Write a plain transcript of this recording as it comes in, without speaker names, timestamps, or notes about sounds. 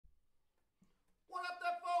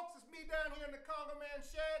down here in the Conga Man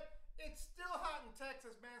shed. It's still hot in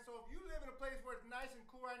Texas, man. So if you live in a place where it's nice and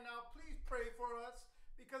cool right now, please pray for us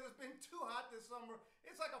because it's been too hot this summer.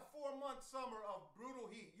 It's like a 4-month summer of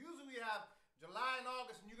brutal heat. Usually we have July and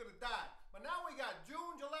August and you're gonna die. But now we got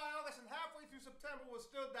June, July, August, and halfway through September we're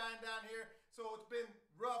still dying down here. So it's been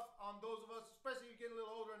rough on those of us, especially if you get a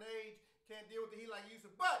little older in age, can't deal with the heat like you used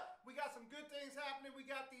to. But we got some good things happening. We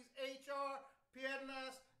got these HR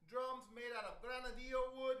Piernas drums made out of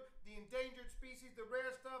Granadillo wood, the endangered species, the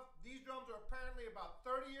rare stuff. These drums are apparently about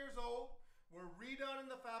 30 years old. Were redone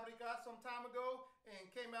in the Fabrica some time ago and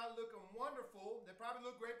came out looking wonderful. They probably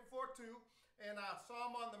looked great before too. And I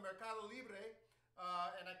saw them on the Mercado Libre,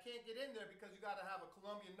 and I can't get in there because you got to have a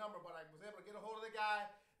Colombian number, but I was able to get a hold of the guy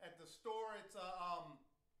at the store. It's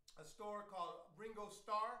a store called Ringo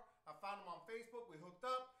Starr. I found him on Facebook. We hooked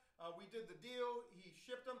up. We did the deal. He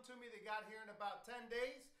shipped them to me. They got here in about 10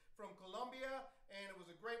 days from Colombia, and it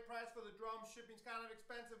was a great price for the drum. Shipping's kind of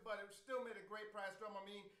expensive, but it still made a great price drum. I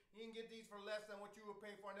mean, you can get these for less than what you would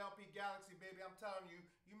pay for an LP Galaxy, baby. I'm telling you,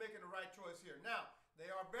 you're making the right choice here. Now,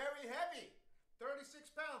 they are very heavy. 36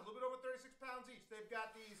 pounds, a little bit over 36 pounds each. They've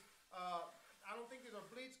got these, I don't think these are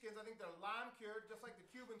bleach skins. I think they're lime cured, just like the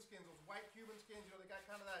Cuban skins, those white Cuban skins. You know, they got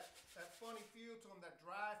kind of that funny feel to them, that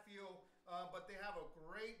dry feel, but they have a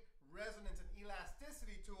great resonance and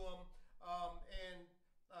elasticity to them.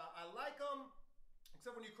 I like them,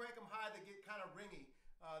 except when you crank them high, they get kind of ringy.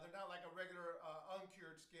 They're not like a regular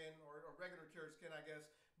uncured skin or regular cured skin, I guess.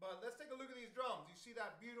 But let's take a look at these drums. You see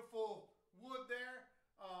that beautiful wood there?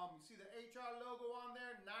 You see the HR logo on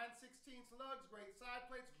there, 9/16 lugs, great side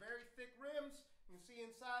plates, very thick rims. You can see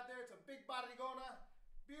inside there, it's a big barrigona,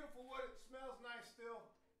 beautiful wood. It smells nice still,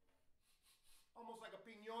 almost like a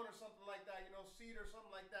piñon or something like that, you know, cedar or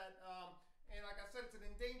something like that. And like I said, it's an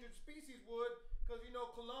endangered species wood because, you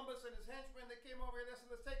know, Columbus and his henchmen, they came over here, they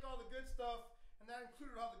said, let's take all the good stuff, and that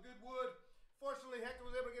included all the good wood. Fortunately, Hector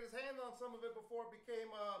was able to get his hands on some of it before it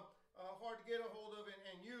became hard to get a hold of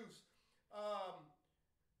and use.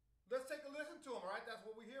 Let's take a listen to them, all right? That's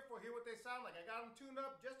what we're here for, hear what they sound like. I got them tuned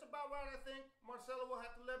up just about right, I think. Marcelo will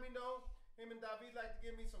have to let me know. Him and David like to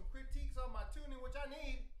give me some critiques on my tuning, which I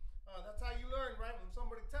need. That's how you learn, right? When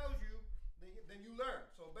somebody tells you, then you learn.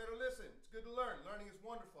 So better listen. It's good to learn. Learning is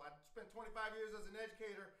wonderful. I spent 25 years as an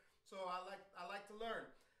educator, so I like to learn.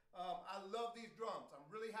 I love these drums. I'm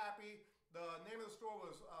really happy. The name of the store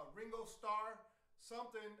was Ringo Starr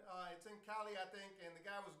something. It's in Cali, I think, and the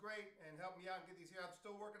guy was great and helped me out and get these here. I'm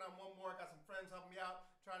still working on one more. I got some friends helping me out,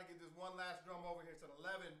 trying to get this one last drum over here. It's an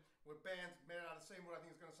 11 with bands made out of the same wood. I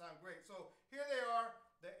think it's going to sound great. So here they are,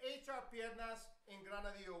 the HR Piernas in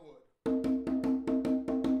Granadillo wood.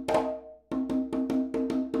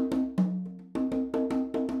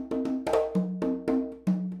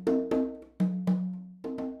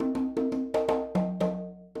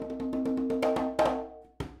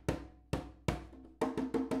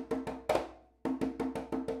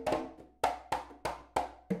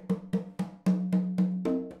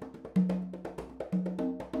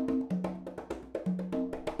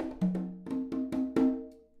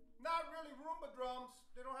 Drums,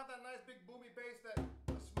 they don't have that nice big boomy bass that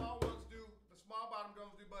the small ones do, the small bottom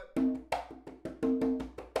drums do, but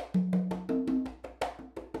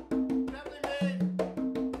definitely made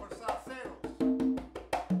for salseros.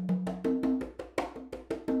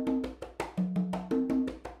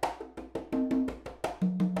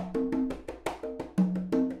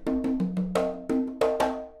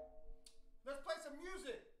 Let's play some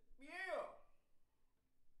music. Yeah.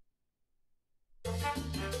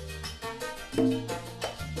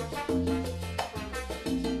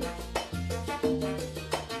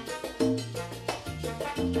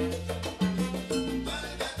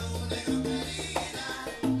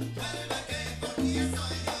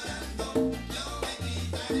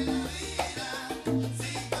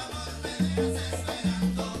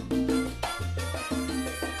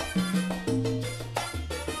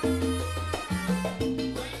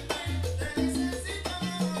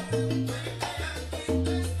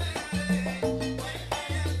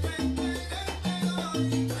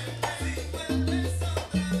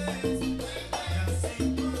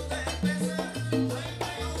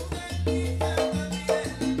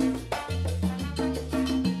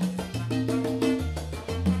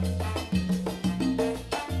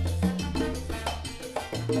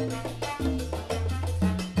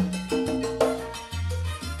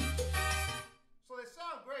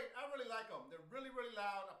 Really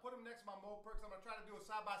loud. I put them next to my Mo Perks. I'm going to try to do a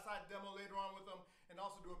side-by-side demo later on with them and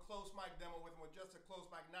also do a close mic demo with them with just a close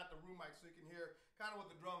mic, not the room mic, so you can hear kind of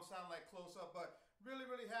what the drums sound like close up. But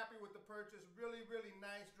really happy with the purchase. Really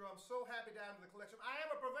nice drums. So happy to add to the collection. I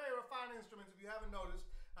am a purveyor of fine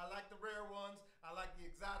like the rare ones. I like the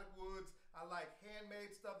exotic woods. I like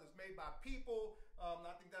handmade stuff that's made by people.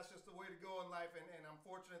 I think that's just the way to go in life, and I'm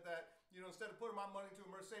fortunate that, instead of putting my money into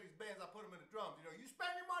a Mercedes-Benz, I put them in the drums. You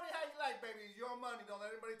spend your money how you like, baby. It's your money. Don't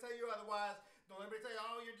let anybody tell you otherwise. Don't let anybody tell you,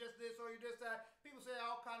 oh, you're just this or you're just that. People say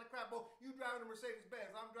all kind of crap. Well, you driving a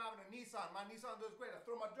Mercedes-Benz. I'm driving a Nissan. My Nissan does great. I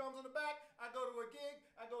throw my drums on the back. I go to a gig.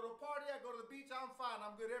 I go to a party. I go to the beach. I'm fine.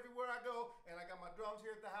 I'm good everywhere I go. And I got my drums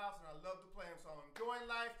here at the house, and I love to play them. So I'm enjoying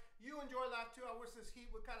life. You enjoy life, too. I wish this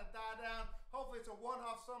heat would kind of die down. Hopefully, it's a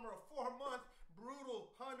one-off summer, a 4-month,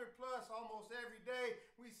 brutal, 100-plus almost every day.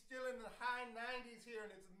 We still in the high 90s here,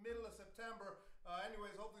 and it's the middle of September.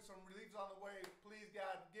 Anyways, hopefully some relief's on the way. Please,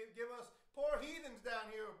 God, give us poor heathens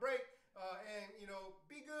down here a break. And,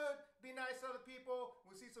 be good, be nice to other people.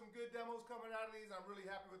 We'll see some good demos coming out of these. I'm really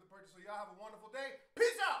happy with the purchase. So y'all have a wonderful day.